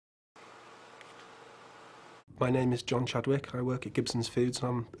My name is John Chadwick. I work at Gibson's Foods.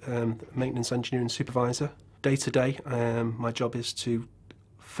 I'm maintenance engineer and supervisor. Day to day, my job is to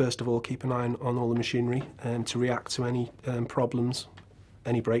first of all keep an eye on all the machinery and to react to any problems,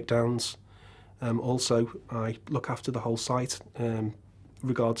 any breakdowns. Also, I look after the whole site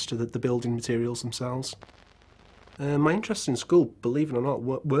regards to the building materials themselves. My interests in school, believe it or not,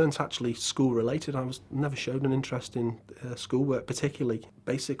 weren't actually school related. I was never showed an interest in schoolwork particularly.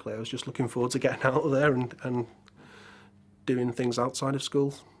 Basically, I was just looking forward to getting out of there and doing things outside of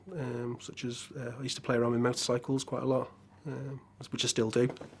school, such as I used to play around with motorcycles quite a lot, which I still do.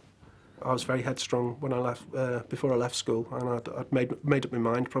 I was very headstrong when I left, before I left school, and I'd made up my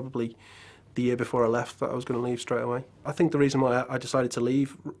mind probably the year before I left that I was going to leave straight away. I think the reason why I decided to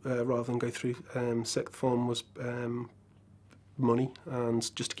leave rather than go through sixth form was money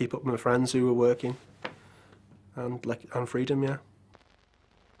and just to keep up with my friends who were working and freedom. Yeah.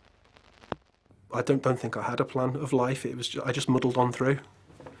 I don't think I had a plan of life. It was I just muddled on through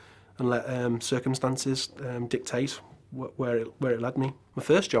and let circumstances dictate where it led me. My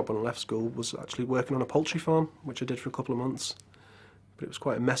first job when I left school was actually working on a poultry farm, which I did for a couple of months. But it was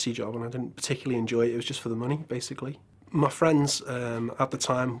quite a messy job and I didn't particularly enjoy it. It was just for the money, basically. My friends at the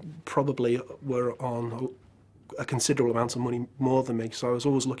time probably were on a considerable amount of money more than me, so I was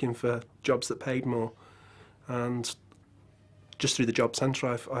always looking for jobs that paid more. And just through the job centre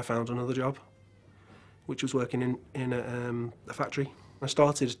I found another job, which was working in a factory. I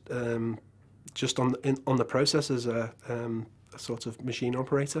started just on the process as a sort of machine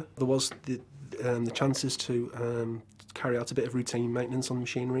operator. There was the chances to carry out a bit of routine maintenance on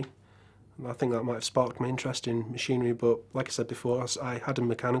machinery. And I think that might have sparked my interest in machinery, but like I said before, I had a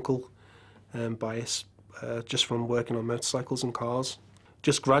mechanical bias just from working on motorcycles and cars.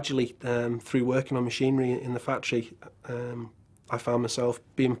 Just gradually, through working on machinery in the factory, I found myself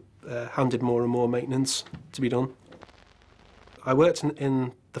being handed more and more maintenance to be done. I worked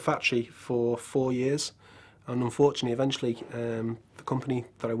in the factory for 4 years, and unfortunately eventually the company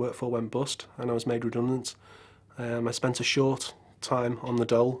that I worked for went bust and I was made redundant. I spent a short time on the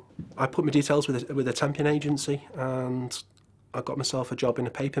dole. I put my details with a temping agency and I got myself a job in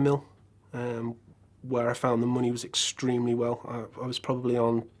a paper mill where I found the money was extremely well. I was probably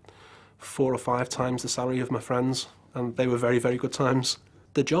on 4 or 5 times the salary of my friends, and they were very, very good times.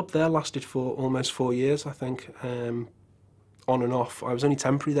 The job there lasted for almost 4 years, I think, on and off. I was only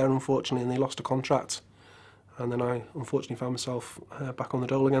temporary there, unfortunately, and they lost a contract. And then I unfortunately found myself back on the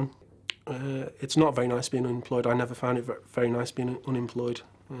dole again. It's not very nice being unemployed. I never found it very nice being unemployed.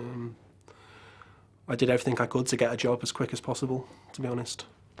 I did everything I could to get a job as quick as possible, to be honest.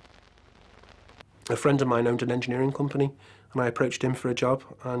 A friend of mine owned an engineering company and I approached him for a job,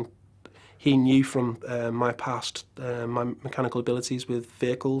 and he knew from my past my mechanical abilities with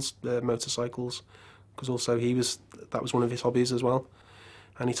vehicles, motorcycles, because also that was one of his hobbies as well.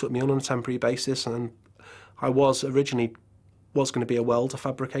 And he took me on a temporary basis, and I was originally going to be a welder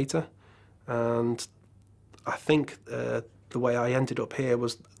fabricator, and I think the way I ended up here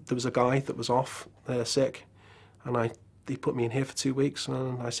was there was a guy that was off sick, and he put me in here for 2 weeks,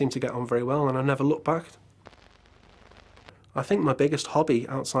 and I seemed to get on very well, and I never looked back. I think my biggest hobby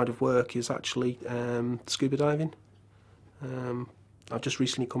outside of work is actually scuba diving. I've just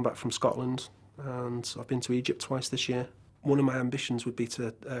recently come back from Scotland, and I've been to Egypt twice this year. One of my ambitions would be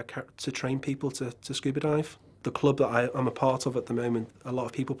to train people to scuba dive. The club that I'm a part of at the moment, a lot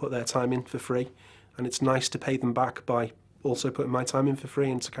of people put their time in for free, and it's nice to pay them back by also putting my time in for free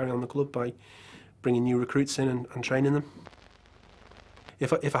and to carry on the club by bringing new recruits in and training them.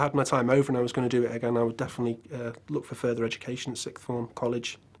 If I had my time over and I was going to do it again, I would definitely look for further education at sixth form,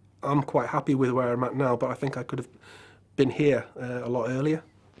 college. I'm quite happy with where I'm at now, but I think I could have been here a lot earlier.